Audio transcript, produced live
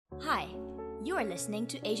Hi, you are listening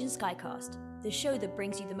to Asian Skycast, the show that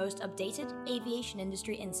brings you the most updated aviation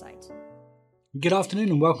industry insight. Good afternoon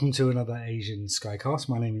and welcome to another Asian Skycast.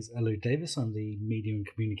 My name is Elu Davis. I'm the Media and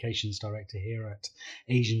Communications Director here at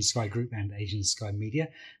Asian Sky Group and Asian Sky Media.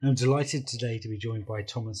 And I'm delighted today to be joined by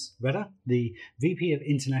Thomas Redder, the VP of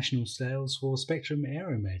International Sales for Spectrum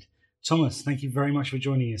Aeromed. Thomas, thank you very much for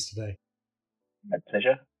joining us today. My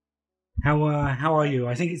pleasure. How are you?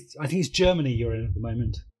 I think it's Germany you're in at the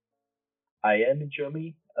moment. I am in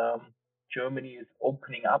Germany. Germany is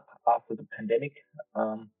opening up after the pandemic.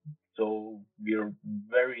 So we're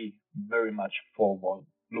very, very much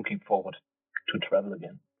looking forward to travel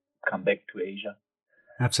again, come back to Asia.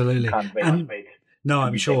 Absolutely. Can't wait. No,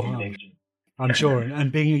 I'm sure. I'm sure.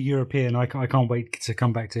 And being a European, I can't wait to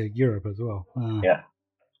come back to Europe as well. Yeah.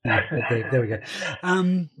 There we go.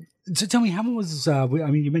 So tell me, how was?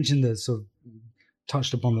 You mentioned the sort of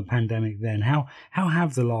touched upon the pandemic. Then, how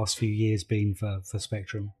have the last few years been for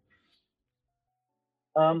Spectrum?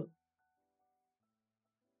 We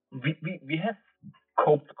have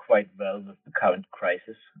coped quite well with the current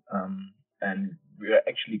crisis, and we are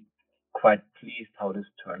actually quite pleased how this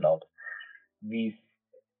turned out. We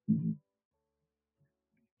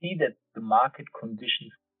see that the market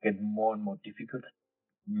conditions get more and more difficult,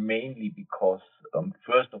 mainly because,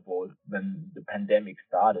 first of all, when the pandemic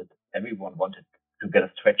started, everyone wanted to get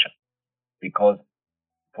a stretcher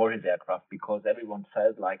for his aircraft, because everyone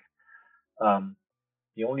felt like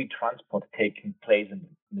the only transport taking place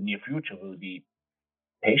in the near future will be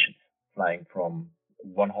patients flying from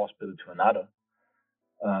one hospital to another.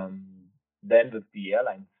 Then with the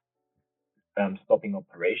airlines stopping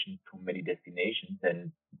operations to many destinations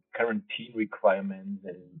and quarantine requirements,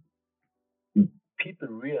 and people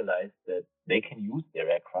realized that they can use their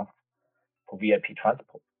aircraft for VIP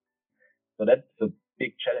transport. So that's a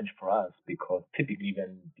big challenge for us, because typically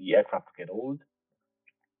when the aircraft get old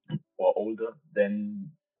or older,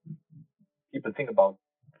 then people think about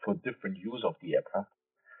for different use of the aircraft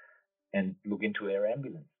and look into air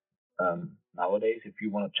ambulance. Nowadays, if you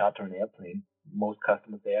want to charter an airplane, most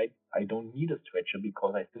customers say, I don't need a stretcher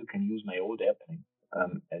because I still can use my old airplane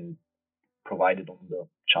and provide it on the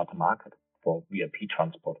charter market for VIP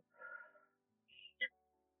transport.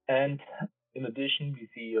 And in addition, we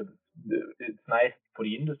see it's nice for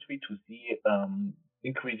the industry to see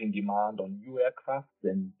increasing demand on new aircraft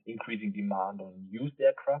and increasing demand on used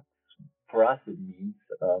aircraft. For us, it means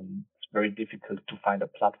it's very difficult to find a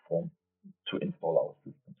platform to install our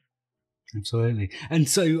systems. Absolutely. And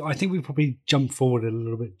so I think we probably jumped forward a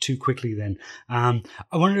little bit too quickly then. I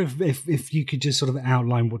wonder if you could just sort of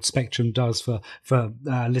outline what Spectrum does for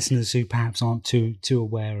listeners who perhaps aren't too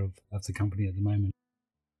aware of the company at the moment.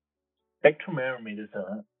 Spectrum Aeromed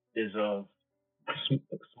is a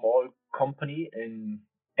small company, and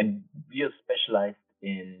we are specialized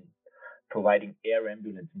in providing air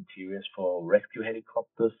ambulance interiors for rescue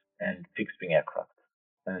helicopters and fixed-wing aircraft.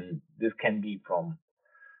 And this can be from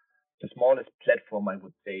the smallest platform, I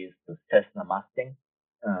would say, is the Cessna Mustang,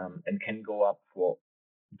 and can go up to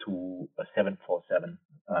a 747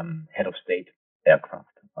 head of state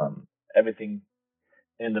aircraft. Everything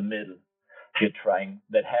in the middle,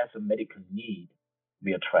 that has a medical need,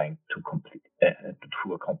 we are trying to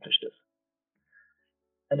accomplish this.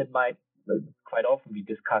 And it might, quite often we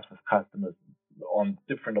discuss with customers on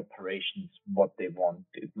different operations what they want.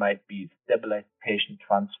 It might be stabilized patient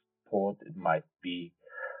transport. It might be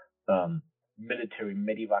military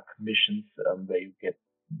medevac missions where you get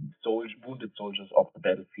wounded soldiers off the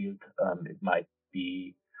battlefield. It might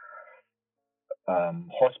be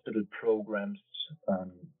hospital programs,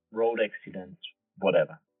 road accidents,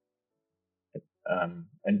 whatever.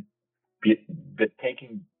 And we're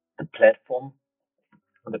taking the platform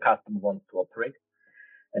the customer wants to operate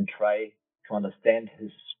and try to understand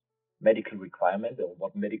his medical requirement or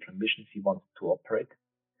what medical missions he wants to operate,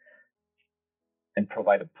 and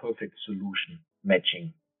provide a perfect solution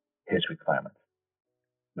matching his requirements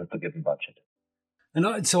with the given budget.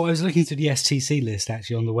 And so I was looking through the STC list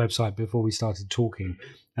actually on the website before we started talking.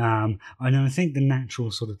 I think the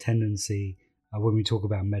natural sort of tendency when we talk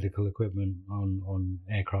about medical equipment on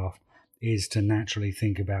aircraft is to naturally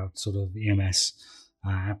think about sort of EMS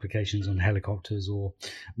applications on helicopters, or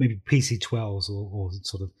maybe PC-12s or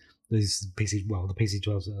sort of the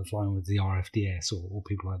PC-12s that are flying with the RFDS or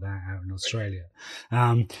people like that out in Australia.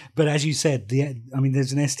 But as you said,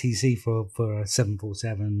 there's an STC for a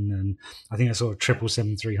 747, and I think I saw a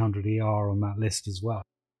 777-300ER on that list as well.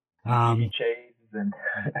 BJ and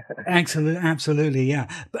Absolutely, yeah.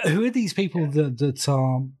 But who are these people that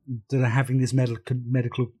are having this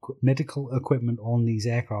medical equipment on these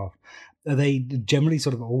aircraft? Are they generally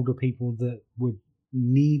sort of older people that would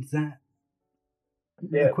need that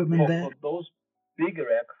equipment there? For those bigger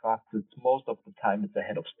aircraft, it's most of the time it's a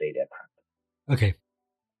head of state aircraft. Okay.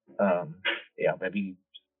 Where we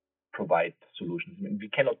provide solutions. I mean, we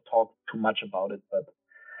cannot talk too much about it, but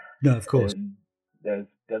no, of course.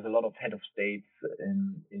 There's a lot of head of states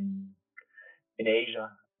in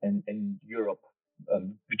Asia and in Europe.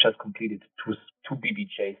 We just completed two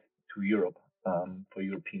BBJs to Europe for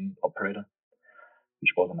European operator,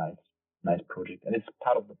 which was a nice project, and it's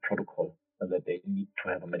part of the protocol that they need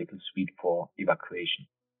to have a medical suite for evacuation.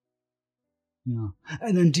 Yeah,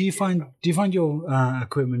 and then do you find your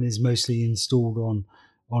equipment is mostly installed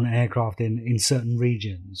on aircraft in certain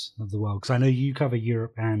regions of the world? Because I know you cover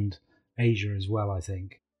Europe and Asia as well, I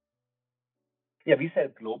think. Yeah, we sell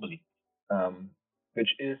globally, which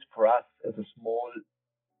is for us as a small.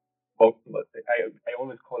 I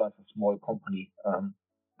always call us a small company,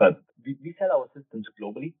 but we sell our systems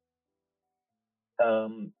globally,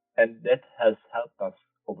 and that has helped us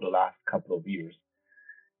over the last couple of years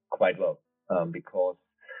quite well, because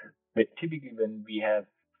typically when we have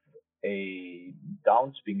a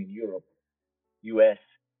downswing in Europe, US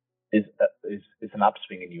is an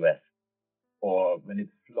upswing in US, or when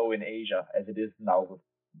it's slow in Asia, as it is now with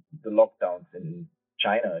the lockdowns in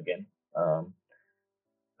China again,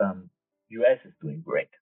 US is doing great.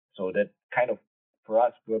 So that kind of for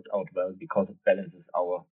us worked out well because it balances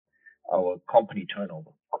our company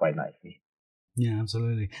turnover quite nicely. Yeah,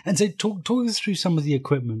 absolutely. And so talk us through some of the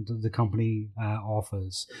equipment that the company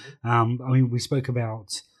offers. I mean, we spoke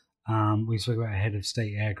about a head of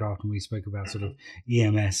state aircraft, and we spoke about sort of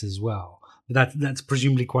EMS as well. But that's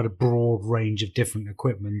presumably quite a broad range of different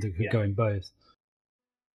equipment that could go in both.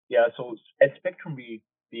 Yeah, so at Spectrum we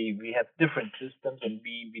have different systems, and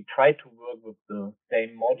we try to work with the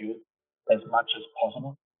same modules as much as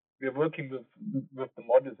possible. We're working with the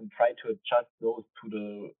modules and try to adjust those to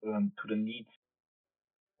the needs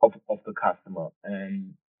of the customer,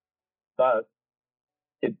 but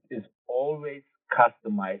it is always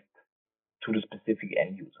customized to the specific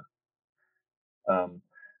end user.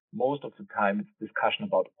 Most of the time, it's discussion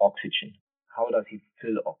about oxygen. How does he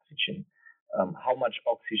fill oxygen? How much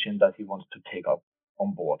oxygen does he want to take up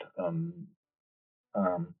on board?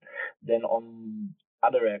 Then on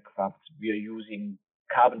other aircraft, we are using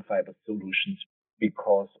carbon fiber solutions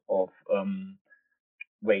because of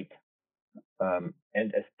weight and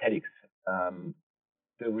aesthetics.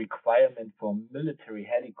 The requirement for military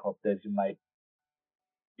helicopters, you might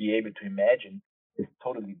be able to imagine, is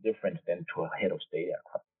totally different than to a head of state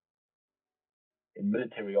aircraft. In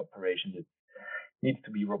military operations, it needs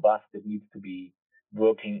to be robust. It needs to be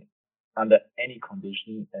working under any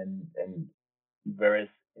condition, and whereas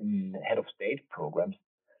in head of state programs,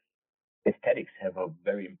 aesthetics have a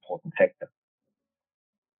very important factor.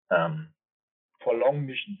 For long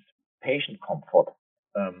missions, patient comfort,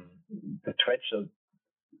 the stretcher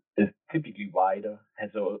is typically wider,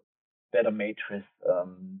 has a better mattress,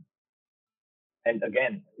 and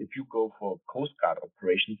again, if you go for Coast Guard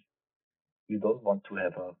operations, you don't want to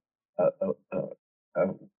have a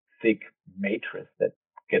thick mattress that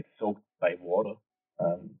gets soaked by water.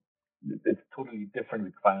 It's totally different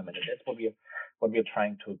requirement, and that's what we are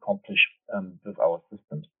trying to accomplish with our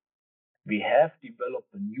systems. We have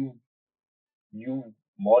developed a new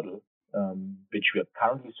model which we are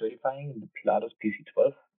currently certifying in the Pilatus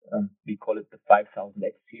PC-12. We call it the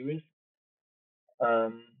 5000X series,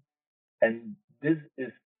 and this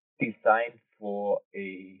is designed for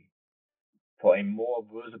a more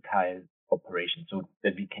versatile operation, so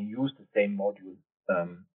that we can use the same module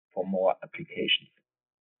for more applications.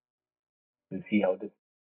 We'll see how this.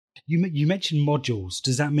 You mentioned modules.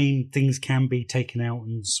 Does that mean things can be taken out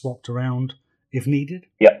and swapped around if needed?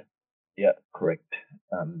 Yeah, correct.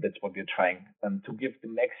 That's what we're trying to give the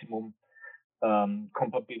maximum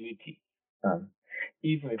compatibility.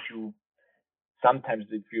 Even if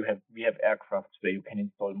we have aircrafts where you can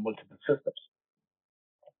install multiple systems.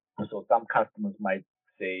 So some customers might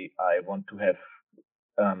say, I want to have,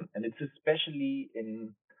 and it's especially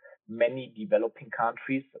in many developing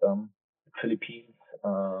countries, Philippines.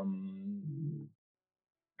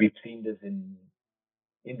 We've seen this in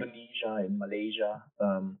Indonesia, in Malaysia.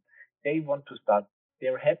 They want to start.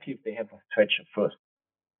 They're happy if they have a stretcher first.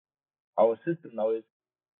 Our system now is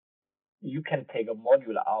you can take a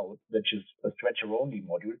module out, which is a stretcher-only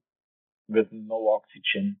module with no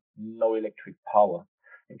oxygen, no electric power,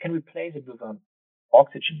 and can replace it with an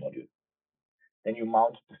oxygen module. Then you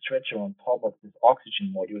mount the stretcher on top of this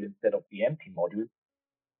oxygen module instead of the empty module.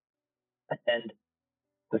 And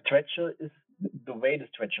the stretcher is, the way the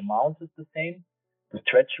stretcher mounts is the same. The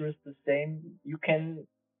stretcher is the same. You can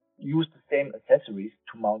use the same accessories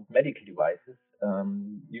to mount medical devices.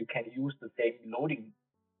 You can use the same loading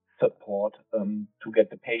support to get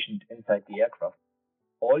the patient inside the aircraft.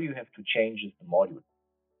 All you have to change is the module.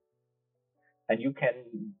 And you can,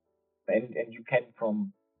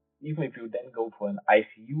 from, even if you then go for an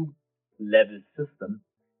ICU level system,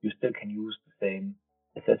 you still can use the same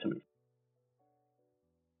accessories.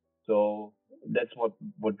 So that's what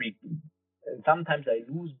we, and sometimes I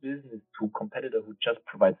lose business to a competitor who just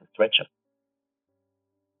provides a stretcher.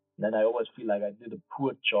 And then I always feel like I did a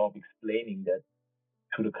poor job explaining that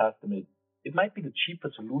to the customer. It might be the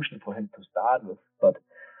cheaper solution for him to start with, but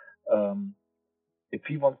if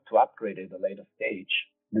he wants to upgrade at a later stage,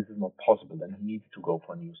 this is not possible. Then he needs to go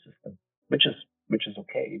for a new system, which is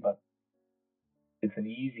okay, but it's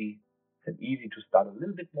easy to start a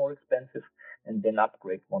little bit more expensive and then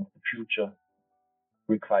upgrade once the future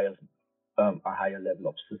requires a higher level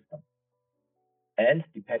of system. And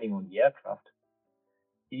depending on the aircraft,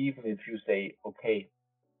 even if you say, okay,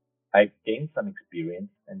 I gained some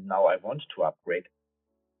experience and now I want to upgrade,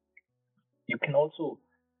 you can also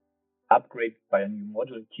upgrade by a new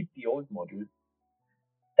module and keep the old module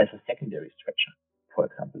as a secondary stretcher. For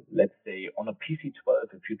example, let's say on a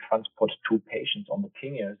PC-12, if you transport 2 patients, on the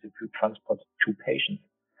King Airs, if you transport 2 patients,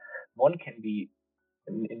 one can be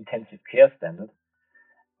an intensive care standard,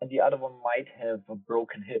 and the other one might have a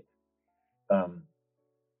broken hip,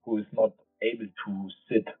 who is not able to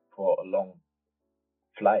sit for a long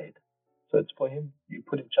flight. So it's for him, you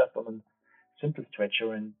put him just on a simple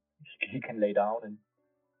stretcher and he can lay down and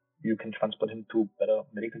you can transport him to better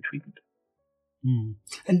medical treatment.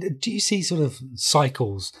 And do you see sort of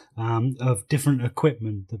cycles of different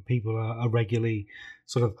equipment that people are regularly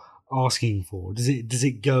sort of asking for? Does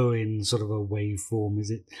it go in sort of a waveform? Is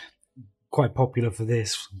it quite popular for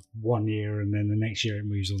this one year and then the next year it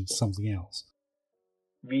moves on to something else?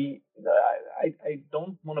 I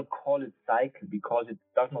don't want to call it cycle because it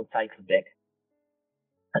does not cycle back.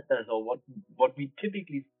 So what we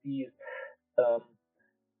typically see is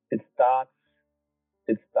it starts,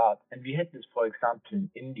 and we had this, for example, in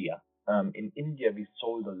India. In India, we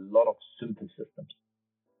sold a lot of simple systems,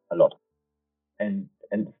 a lot, and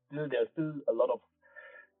still there's still a lot of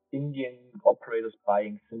Indian operators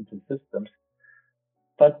buying simple systems.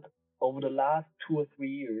 But over the last 2 or 3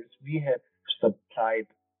 years, we have supplied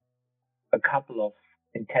a couple of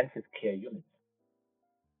intensive care units.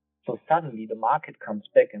 So suddenly the market comes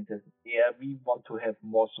back and says, yeah, we want to have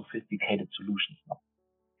more sophisticated solutions now.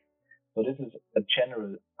 So this is a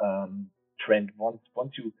general trend.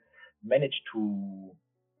 Once you manage to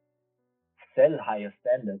sell higher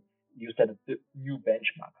standards, you set a new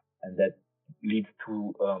benchmark, and that leads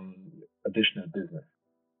to additional business.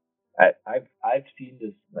 I've seen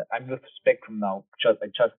this. I'm with Spectrum now. I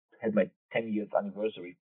just had my 10 years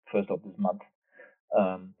anniversary first of this month.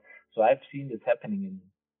 So I've seen this happening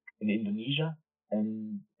in Indonesia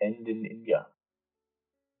and in India.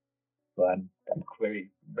 So I'm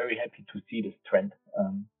very, very happy to see this trend.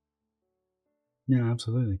 Yeah,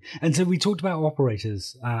 absolutely. And so we talked about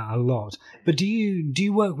operators a lot, but do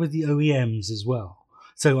you work with the OEMs as well?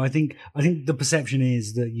 So I think the perception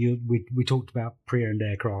is that we talked about pre-owned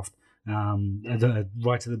aircraft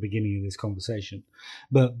right at the beginning of this conversation,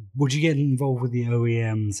 but would you get involved with the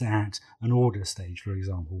OEMs at an order stage, for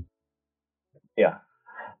example? Yeah,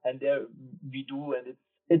 and there we do, and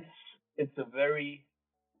it's a very,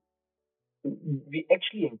 we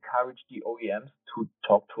actually encourage the OEMs to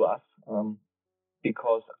talk to us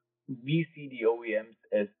because we see the OEMs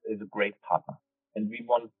as a great partner, and we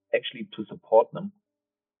want actually to support them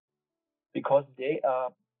because they are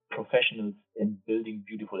professionals in building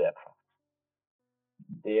beautiful aircraft.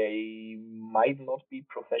 They might not be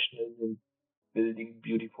professionals in building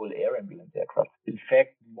beautiful air ambulance aircraft. In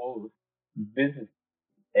fact, most business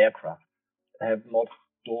aircraft have not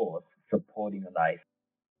doors supporting a nice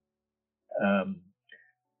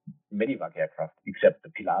Medivac aircraft, except the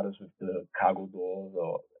Pilatus with the cargo doors,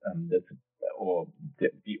 or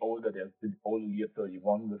the older, there's the old Lear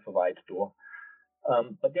 31 with a wide door.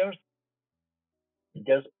 But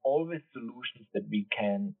there's always solutions that we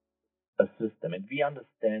can assist them, and we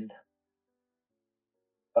understand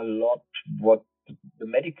a lot what the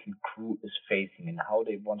medical crew is facing and how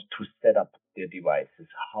they want to set up their devices,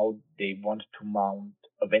 how they want to mount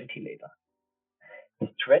a ventilator. The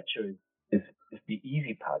stretcher is the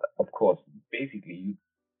easy part, of course. Basically, you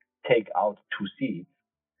take out 2 seats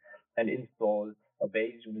and install a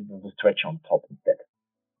base unit with a stretcher on top instead.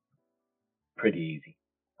 Pretty easy.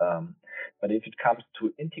 But if it comes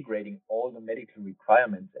to integrating all the medical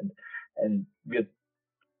requirements, and we're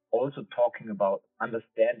also talking about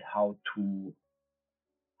understand how to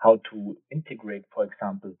integrate, for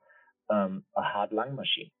example, a heart lung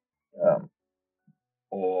machine,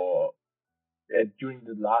 or during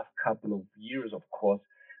the last couple of years, of course,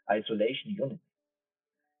 isolation units.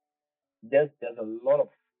 There's a lot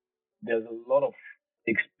of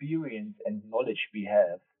experience and knowledge we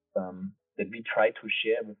have that we try to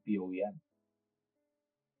share with the OEM,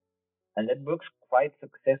 and that works quite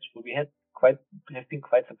successful. We have been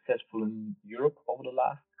quite successful in Europe over the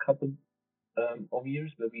last couple of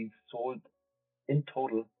years, where we've sold in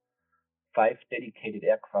total 5 dedicated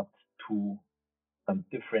aircraft to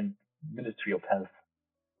different Ministry of Health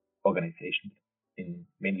organizations in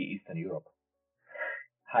mainly Eastern Europe,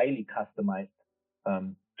 highly customized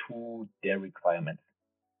to their requirements.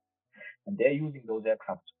 And they're using those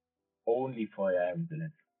aircraft only for air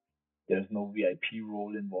ambulance. There's no VIP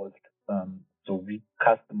role involved. So we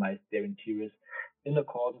customize their interiors in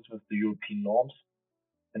accordance with the European norms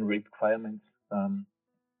and requirements,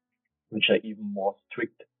 which are even more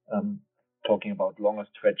strict, talking about longer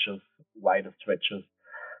stretchers, wider stretchers,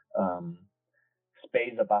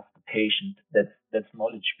 space above the patient. That's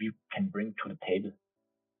knowledge we can bring to the table.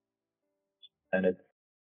 And it's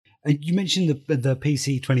you mentioned the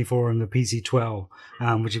PC-24 and the PC-12,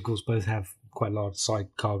 which of course both have quite large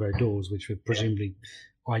side cargo doors, which were presumably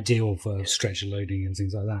ideal for stretcher loading and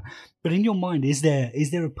things like that. But in your mind, is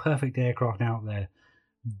there a perfect aircraft out there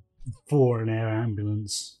for an air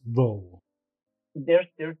ambulance role? There's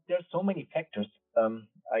so many factors,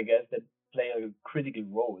 I guess, that play a critical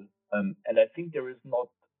role, and I think there is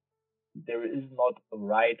not a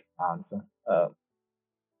right answer.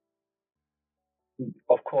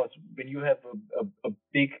 Of course, when you have a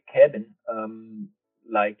big cabin,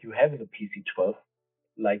 like you have in the PC-12,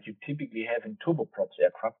 like you typically have in turboprops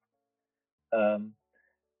aircraft,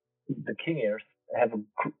 the King Airs have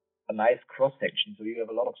a nice cross section, so you have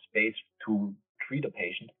a lot of space to treat a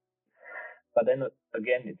patient. But then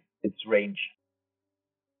again, it's range,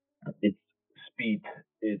 it's speed,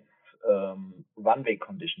 it's runway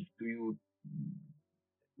conditions. The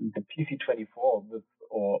PC-24 with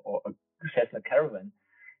or a Cessna Caravan,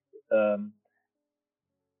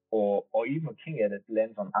 or even a King Air that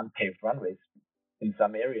lands on unpaved runways in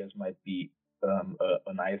some areas might be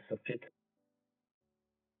a nicer fit.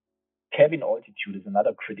 Cabin altitude is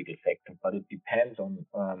another critical factor, but it depends on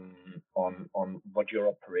what your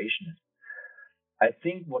operation is. I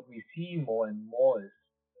think what we see more and more is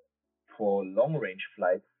for long range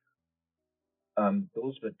flights,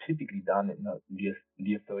 those were typically done in a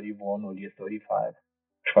Lear 31 or Lear 35,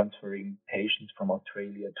 transferring patients from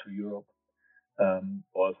Australia to Europe,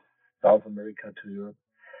 or South America to Europe.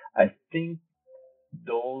 I think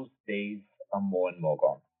those days are more and more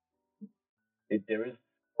gone. There is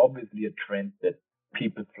obviously a trend that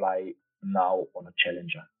people fly now on a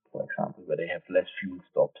Challenger, for example, where they have less fuel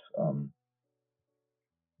stops.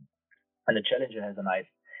 And the Challenger has a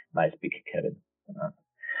nice big cabin.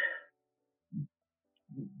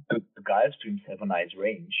 The Gulfstreams have a nice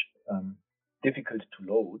range, difficult to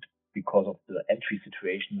load because of the entry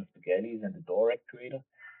situation with the galleys and the door actuator.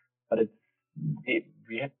 But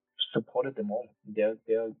we have supported them all.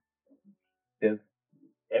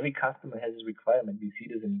 Every customer has his requirement. We see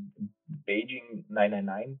this in Beijing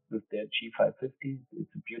 999 with their G550.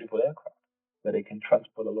 It's a beautiful aircraft where they can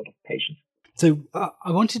transport a lot of patients. So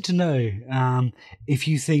I wanted to know if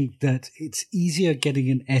you think that it's easier getting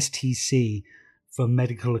an STC for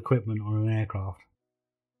medical equipment on an aircraft.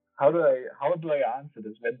 How do I answer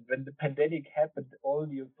this? When the pandemic happened, all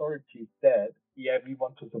the authorities said, "Yeah, we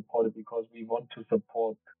want to support it because we want to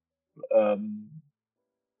support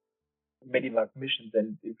Medivac missions,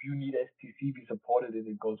 and if you need STC, we support it and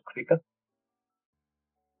it goes quicker."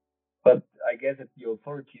 But I guess at the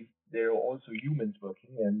authorities, there are also humans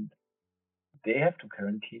working, and they have to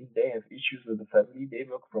quarantine. They have issues with the family. They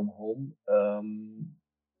work from home.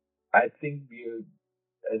 I think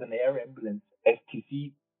as an air ambulance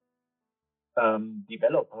STC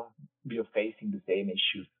developer, we are facing the same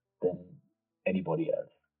issues than anybody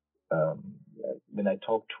else. When I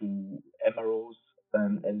talk to MROs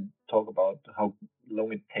and talk about how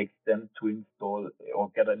long it takes them to install or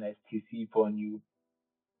get an STC for a new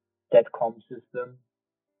SATCOM system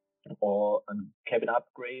or a cabin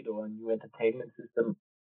upgrade or a new entertainment system,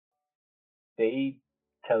 they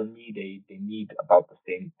tell me they need about the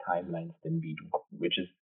same timelines than we do, which is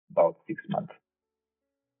about 6 months.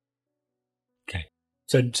 Okay.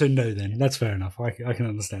 So no, then that's fair enough. I can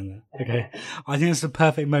understand that. Okay, I think that's the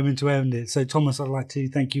perfect moment to end it. So Thomas, I'd like to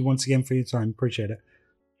thank you once again for your time. Appreciate it.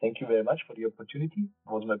 Thank you very much for the opportunity.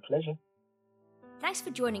 It was my pleasure. Thanks for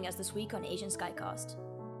joining us this week on Asian Skycast.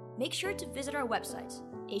 Make sure to visit our website,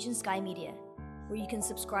 Asian Sky Media, where you can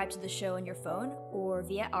subscribe to the show on your phone or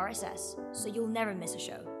via RSS, so you'll never miss a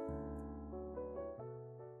show.